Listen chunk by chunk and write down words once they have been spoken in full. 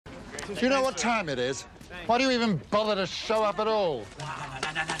Do you know what time it is? Why do you even bother to show up at all? No.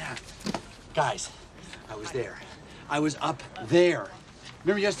 Guys, I was there. I was up there.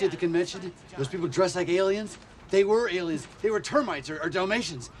 Remember yesterday at the convention? Those people dressed like aliens? They were aliens. They were termites or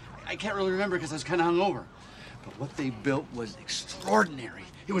Dalmatians. I can't really remember because I was kind of hungover. But what they built was extraordinary.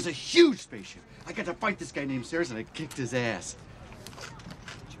 It was a huge spaceship. I got to fight this guy named Ceres and I kicked his ass.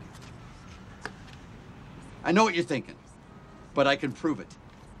 I know what you're thinking, but I can prove it.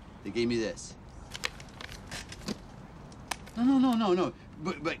 They gave me this. No.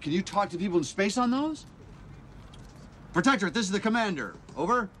 But can you talk to people in space on those? Protector, this is the commander.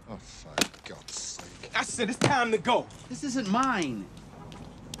 Over? Oh, for God's sake. I said it's time to go. This isn't mine.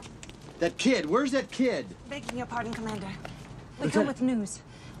 That kid, where's that kid? Begging your pardon, Commander. We come with news.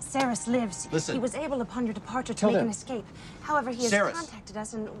 Ceres lives. Listen. He was able upon your departure to Tell make them. an escape. However, he has Ceres. contacted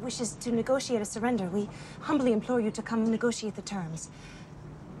us and wishes to negotiate a surrender. We humbly implore you to come negotiate the terms.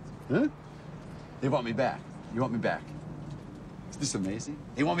 Huh? They want me back. You want me back? Is this amazing?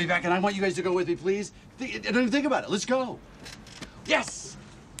 They want me back, and I want you guys to go with me, please. Don't even think about it. Let's go. Yes!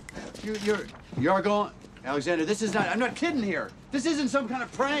 You are going. Alexander, this is not, I'm not kidding here. This isn't some kind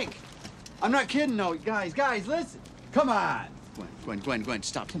of prank. I'm not kidding, no. Guys, listen. Come on. Gwen,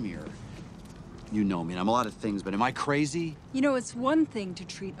 stop. Come here. You know me, and I'm a lot of things, but am I crazy? You know, it's one thing to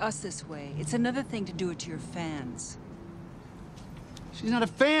treat us this way. It's another thing to do it to your fans. She's not a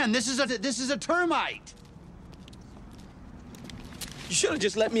fan. This is a termite. You should have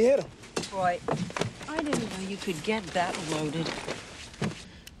just let me hit him. Boy, I didn't know you could get that loaded.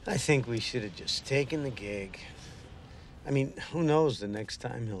 I think we should have just taken the gig. I mean, who knows the next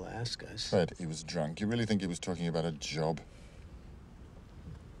time he'll ask us. Fred, he was drunk. You really think he was talking about a job?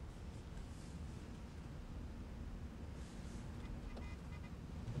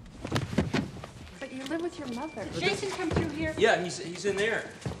 But you live with your mother. Did Jason come through here? Yeah, he's in there.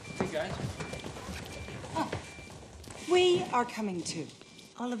 Hey, guys. We are coming too.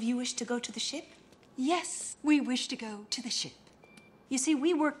 All of you wish to go to the ship? Yes, we wish to go to the ship. You see,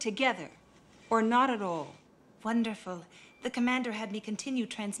 we work together, or not at all. Wonderful. The commander had me continue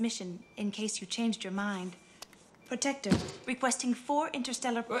transmission in case you changed your mind. Protector, requesting 4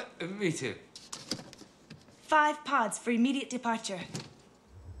 interstellar... What? Me too. 5 pods for immediate departure.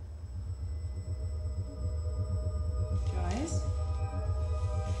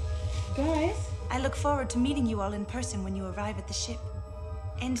 Guys? I look forward to meeting you all in person when you arrive at the ship.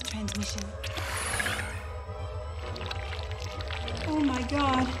 End transmission. Oh my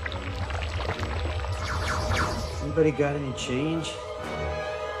God. Anybody got any change?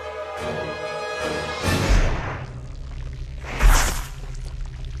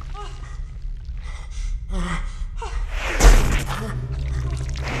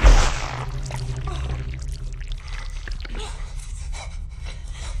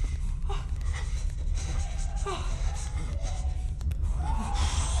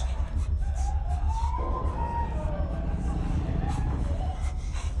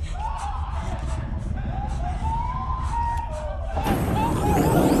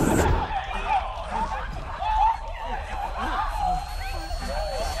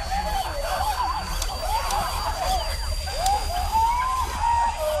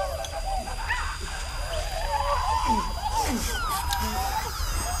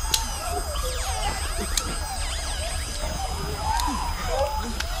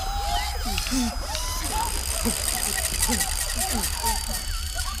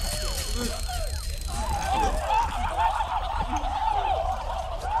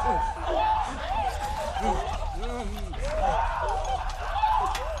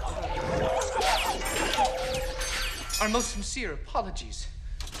 Our most sincere apologies.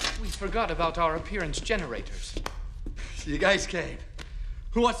 We forgot about our appearance generators. You guys came.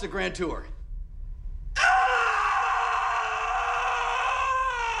 Who wants the grand tour?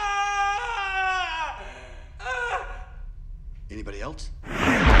 Anybody else?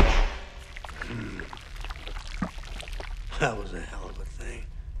 That was a hell of a thing.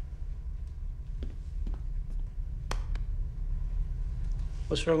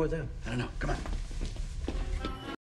 What's wrong with them? I don't know. Come on.